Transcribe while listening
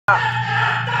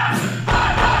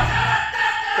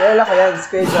Kaya ko yan,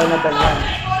 Square Jonathan yan.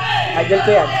 Idol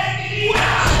ko yan.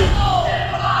 Shit.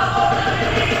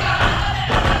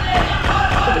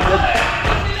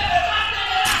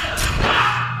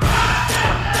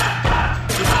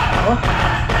 Oh.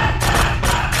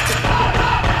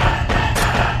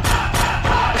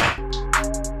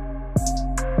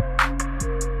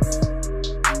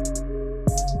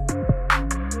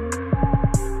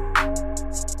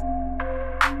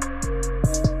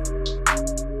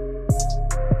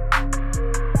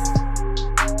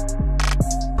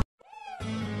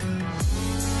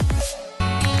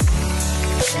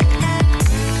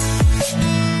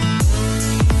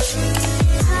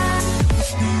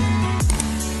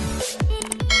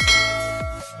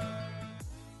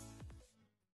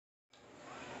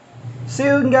 So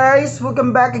yun guys,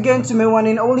 welcome back again to my one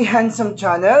and only handsome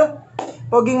channel,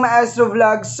 Poging Maestro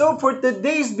Vlog. So for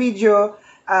today's video,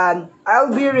 I'll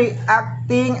be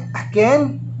reacting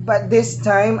again, but this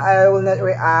time I will not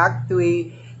react to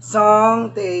a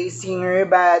song, to a singer,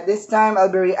 but this time I'll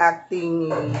be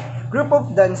reacting a group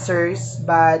of dancers,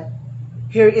 but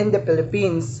here in the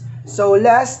Philippines. So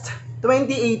last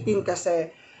 2018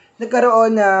 kasi,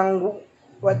 nagkaroon ng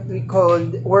what we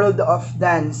called World of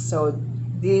Dance. So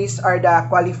these are the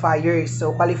qualifiers.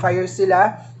 So, qualifiers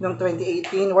sila noong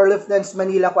 2018. World of Dance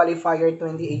Manila Qualifier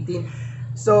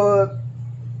 2018. So,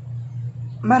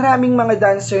 maraming mga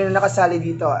dancer na nakasali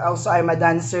dito. Also, I'm a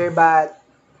dancer but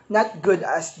not good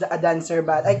as a dancer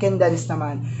but I can dance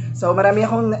naman. So, marami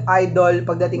akong idol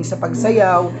pagdating sa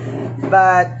pagsayaw.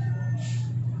 But,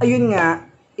 ayun nga,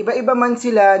 iba-iba man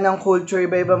sila ng culture,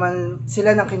 iba-iba man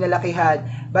sila ng kinalakihan,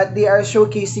 but they are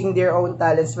showcasing their own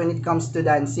talents when it comes to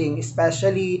dancing.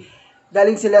 Especially,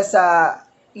 galing sila sa,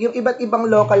 yung iba't ibang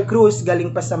local crews, galing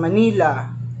pa sa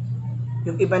Manila.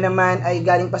 Yung iba naman ay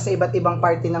galing pa sa iba't ibang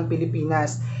parte ng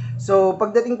Pilipinas. So,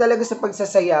 pagdating talaga sa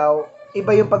pagsasayaw,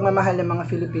 iba yung pagmamahal ng mga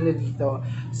Filipino dito.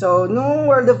 So, nung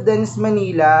World of Dance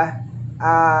Manila,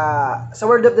 sa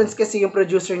World of Dance kasi yung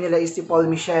producer nila is si Paul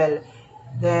Michel.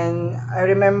 Then, I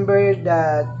remember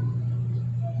that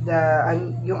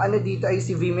yung ano dito ay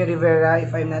si Vimy Rivera,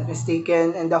 if I'm not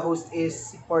mistaken, and the host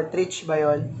is Portrich ba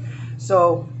yun?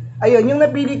 So, ayun, yung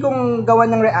napili kong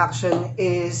gawa ng reaction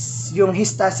is yung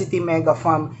HISTACITY Mega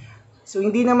Fam. So,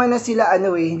 hindi naman na sila,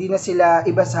 hindi na sila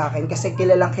iba sa akin, kasi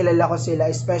kilala ko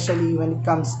sila, especially when it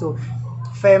comes to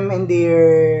femme and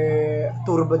their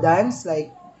turbo dance, like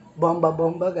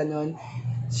bomba-bomba, ganun.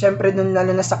 Siyempre, dun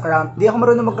lalo na sa cramp. Di ako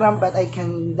marunong mag-cramp, but I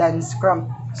can dance cramp.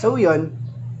 So, yun.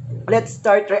 Let's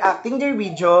start reacting their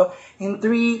video. In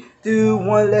 3, 2,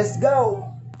 1, let's go!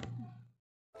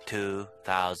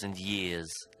 2,000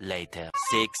 years later.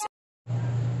 6.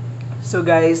 So,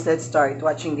 guys, let's start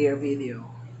watching their video.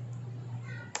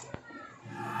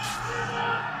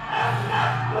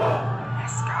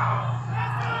 Let's go!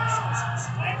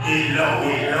 Hello,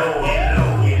 hello,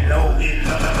 hello, hello, hello.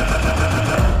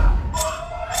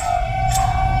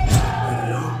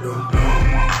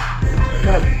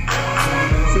 God.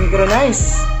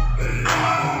 Synchronize.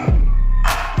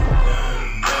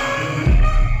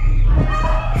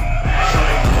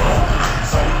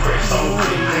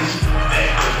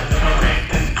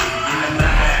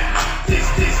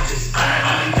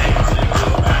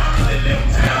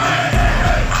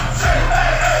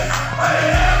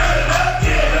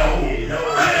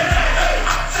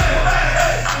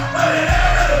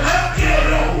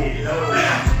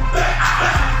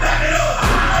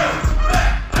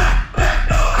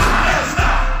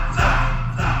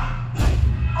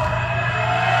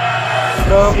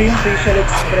 Grabe yung facial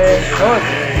expression.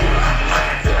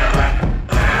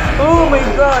 Oh my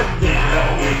God!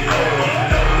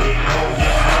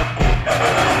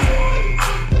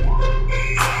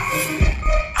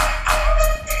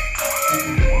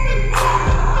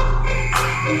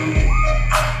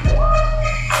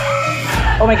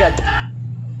 Oh my God!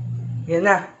 Yan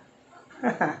na.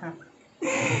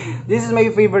 This is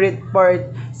my favorite part.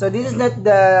 So this is not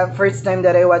the first time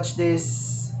that I watched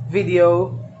this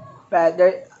video. But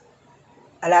there,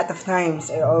 a lot of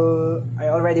times, I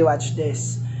already watched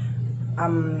this.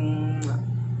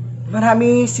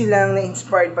 Marami silang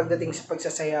na-inspired pagdating sa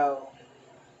pagsasayaw.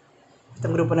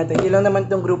 Itong grupo na to, hindi lang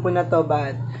naman itong grupo na to,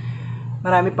 but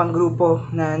marami pang grupo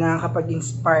na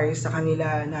nakakapag-inspire sa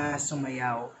kanila na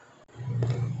sumayaw.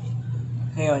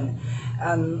 Ngayon,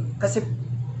 kasi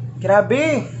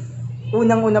grabe,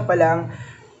 unang-una pa lang,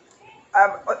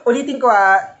 ulitin ko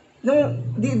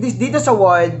dito sa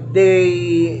WOD,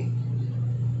 they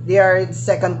are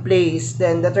second place.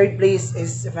 Then the third place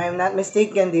is, if I'm not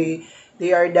mistaken, they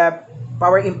are the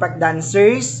Power Impact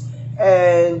dancers.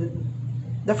 And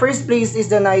The first place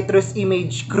is the Nitrous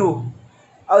Image Crew.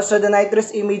 Also, the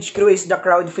Nitrous Image Crew is the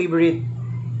crowd favorite.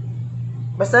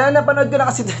 Basta napanood ko na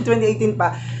kasi 2018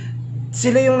 pa.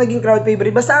 Sila yung naging crowd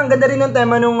favorite. Basta ang ganda rin ng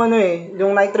tema nung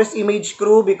yung Nitrous Image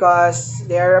Crew because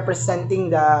they are representing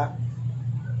the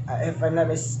if I'm not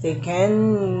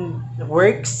mistaken, the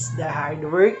works, the hard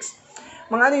works.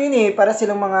 Mga para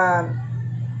silang mga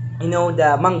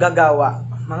the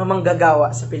mga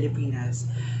manggagawa sa Pilipinas.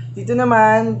 Dito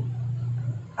naman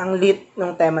ang lit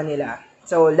ng tema nila.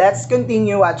 So, let's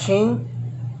continue watching.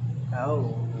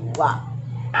 Oh, wow.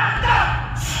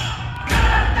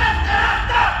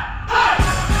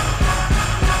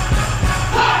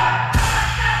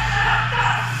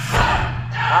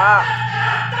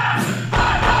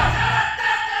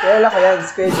 Kaya ko yan,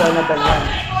 Square Jonathan yan.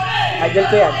 Idol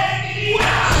ko yan.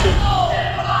 Shit.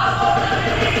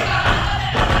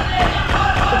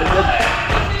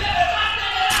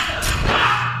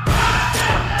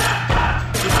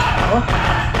 Oh.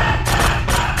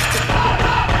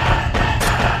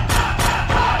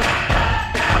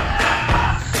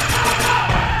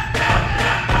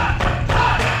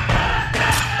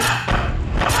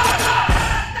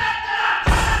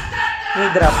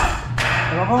 Knee drop.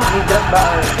 Ano ko? Knee drop ba?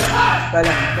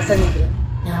 Wala. Basta knee drop.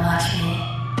 Now watch me.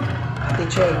 Ate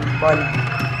Cheng. Bon.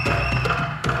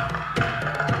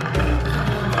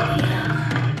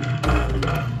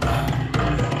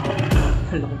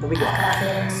 Ano kong tubig ah? Got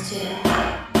feelings too.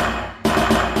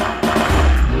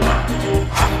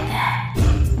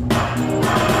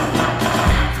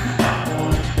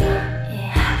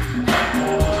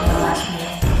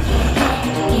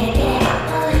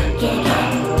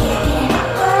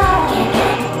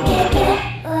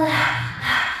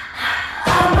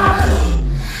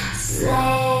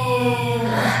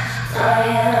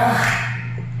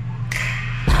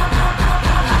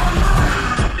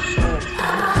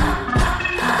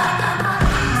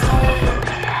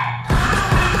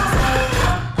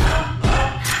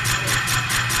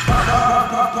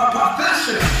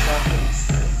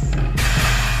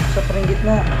 Sa parang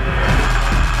gitna.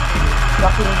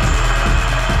 Walking.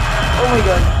 Oh my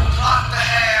god. Lock the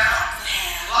hair.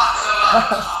 Lock the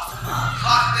love.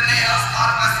 Lock the nails.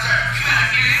 Lock my skirt. You better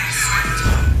get into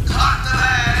it. Lock the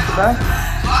leg. Diba?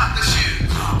 Lock the shoe.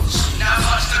 Now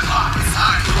touch the clock. It's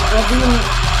time to work. Grabe yung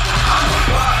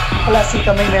klaseng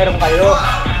kamay meron kayo.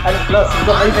 Anong klaseng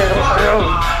kamay meron kayo?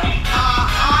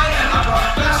 I am a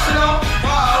professional.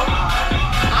 Whoa.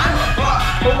 I'm a buck.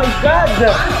 Oh my god! I'm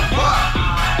a buck.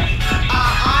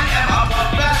 I am a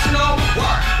professional.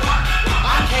 Work.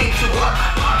 I came to work.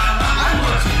 I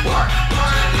went to work.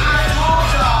 I told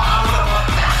y'all I was a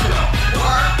professional.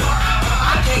 Work.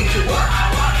 I came to work.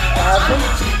 I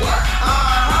went to work.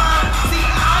 See,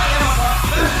 I am a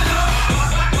professional.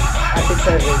 Active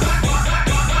service.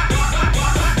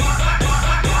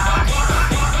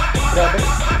 Grabe.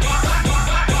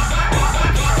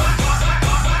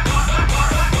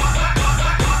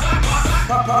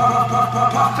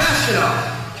 Professional.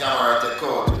 Camera at the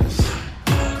core.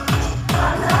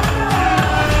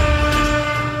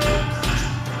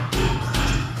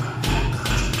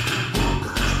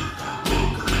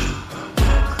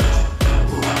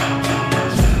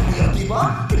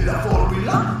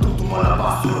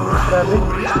 Grabe.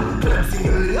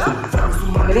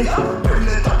 Galing.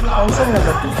 Ang saan na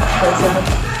ba? Ang saan na?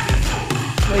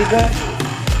 Oh my god.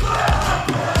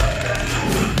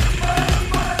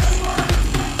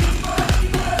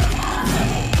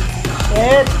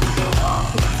 Shit!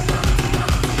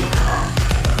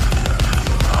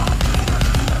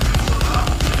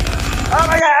 Oh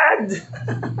my god!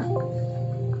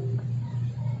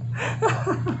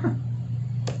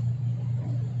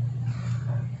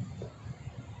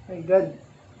 My god.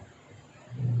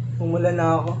 Umulan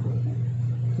na ako.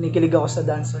 Kinikilig ako sa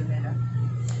dancehall nila.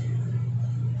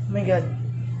 Oh my god.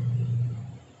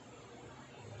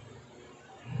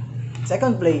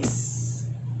 Second place.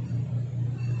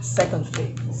 Second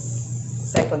place.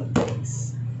 Second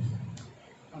place.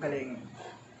 Ang galing.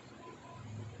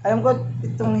 Alam ko,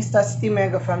 itong HISTACITY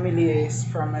Mega Family is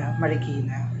from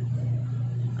Marikina.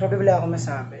 Grabe, wala akong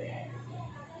masabi.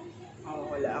 Oh,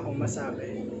 wala akong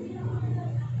masabi.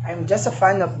 I'm just a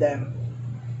fan of them.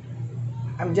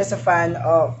 I'm just a fan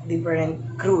of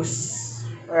different crews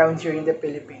around here in the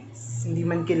Philippines. Hindi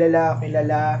man kilala,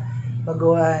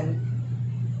 baguhan,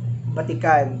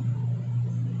 batikan.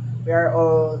 We are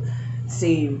all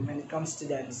same when it comes to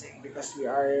dancing because we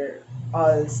are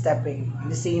all stepping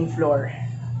on the same floor.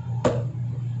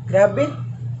 Grabe.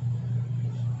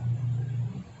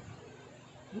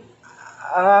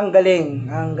 Ang galing.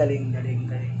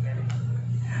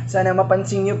 Sana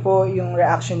mapansin nyo po yung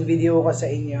reaction video ko sa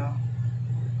inyo.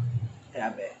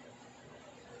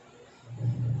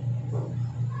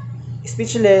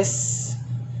 speechless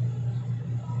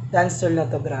dancer na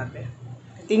to, grabe.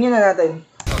 Continue na natin.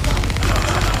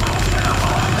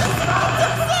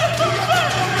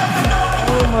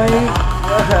 Oh my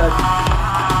God.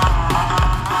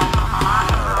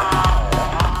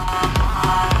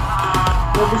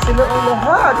 Grabe sila ang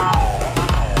lahat.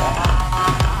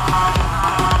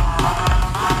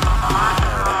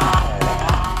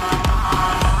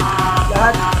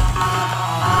 Lahat.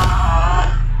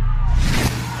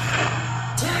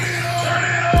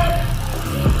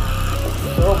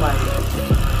 Oh my God.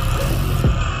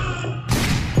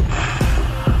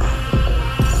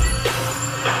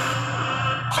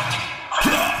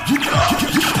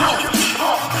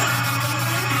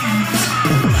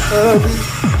 Oh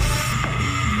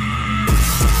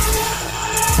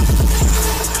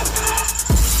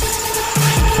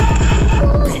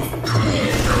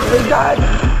my God!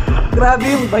 Grabe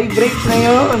yung vibrate na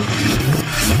yun!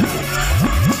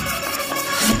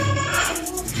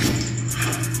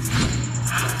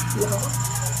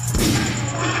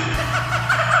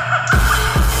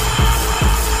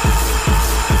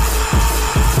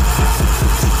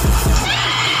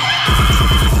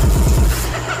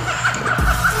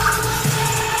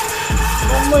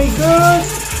 Oh my God!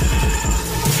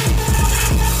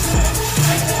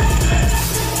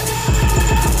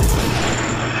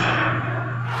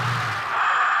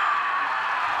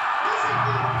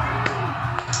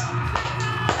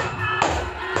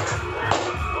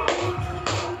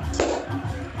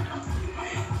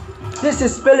 This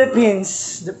is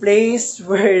Philippines, the place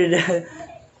where the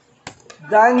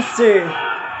dancer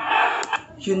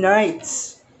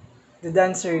unites. The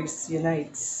dancers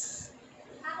unites.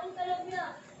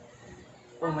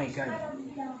 Oh my God.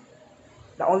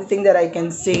 The only thing that I can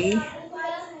say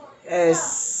is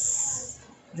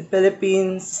the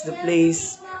Philippines is the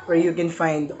place where you can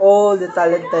find all the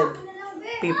talented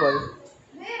people.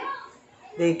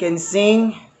 They can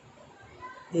sing,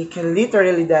 they can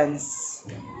literally dance.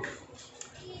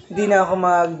 Hindi na ako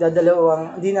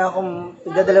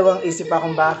magdadalawang isip pa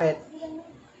kung bakit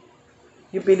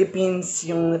yung Philippines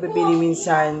yung napipili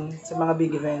minsan sa mga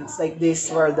big events like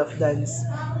this World of Dance.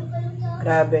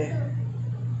 Grabe.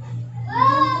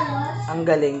 Ang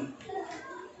galing.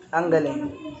 Ang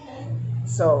galing.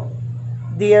 So,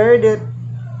 they are the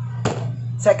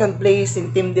second place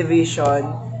in team division.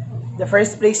 The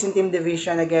first place in team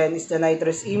division again is the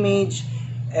Nitrous Image,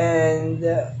 and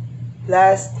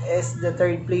last is the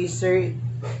third placer.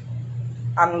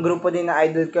 Ang grupo din na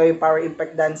idol ko yung Power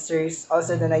Impact Dancers,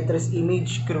 also the Nitrous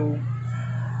Image crew.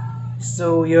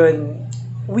 So yun,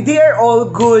 they are all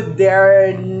good. They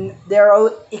are all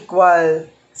equal.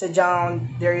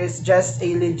 Sadyang there is just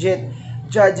a legit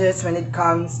judges when it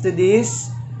comes to this.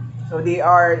 So they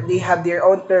have their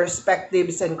own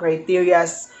perspectives and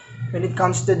criterias when it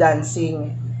comes to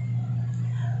dancing.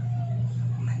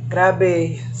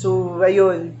 Grabe. So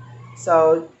ayun.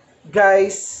 So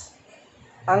guys,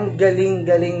 ang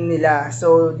galing-galing nila.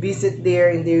 So visit there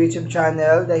in their YouTube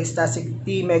channel, the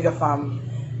HISTACITY Mega Fam.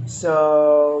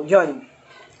 So yun.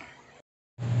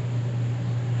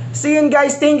 So yun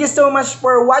guys, thank you so much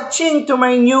for watching to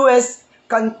my newest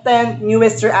content,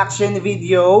 newest reaction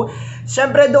video.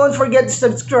 Syempre, don't forget to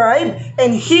subscribe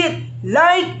and hit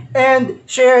like and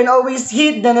share, and always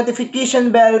hit the notification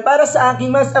bell para sa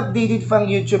aking mas updated pang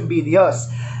YouTube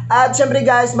videos. At syempre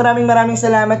guys, maraming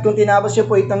salamat kung tinapos nyo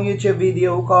po itong YouTube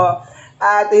video ko.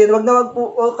 At ayun, wag na wag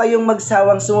po kayong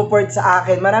magsawang sumuport sa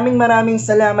akin. Maraming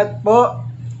salamat po.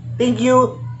 Thank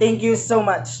you so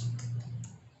much.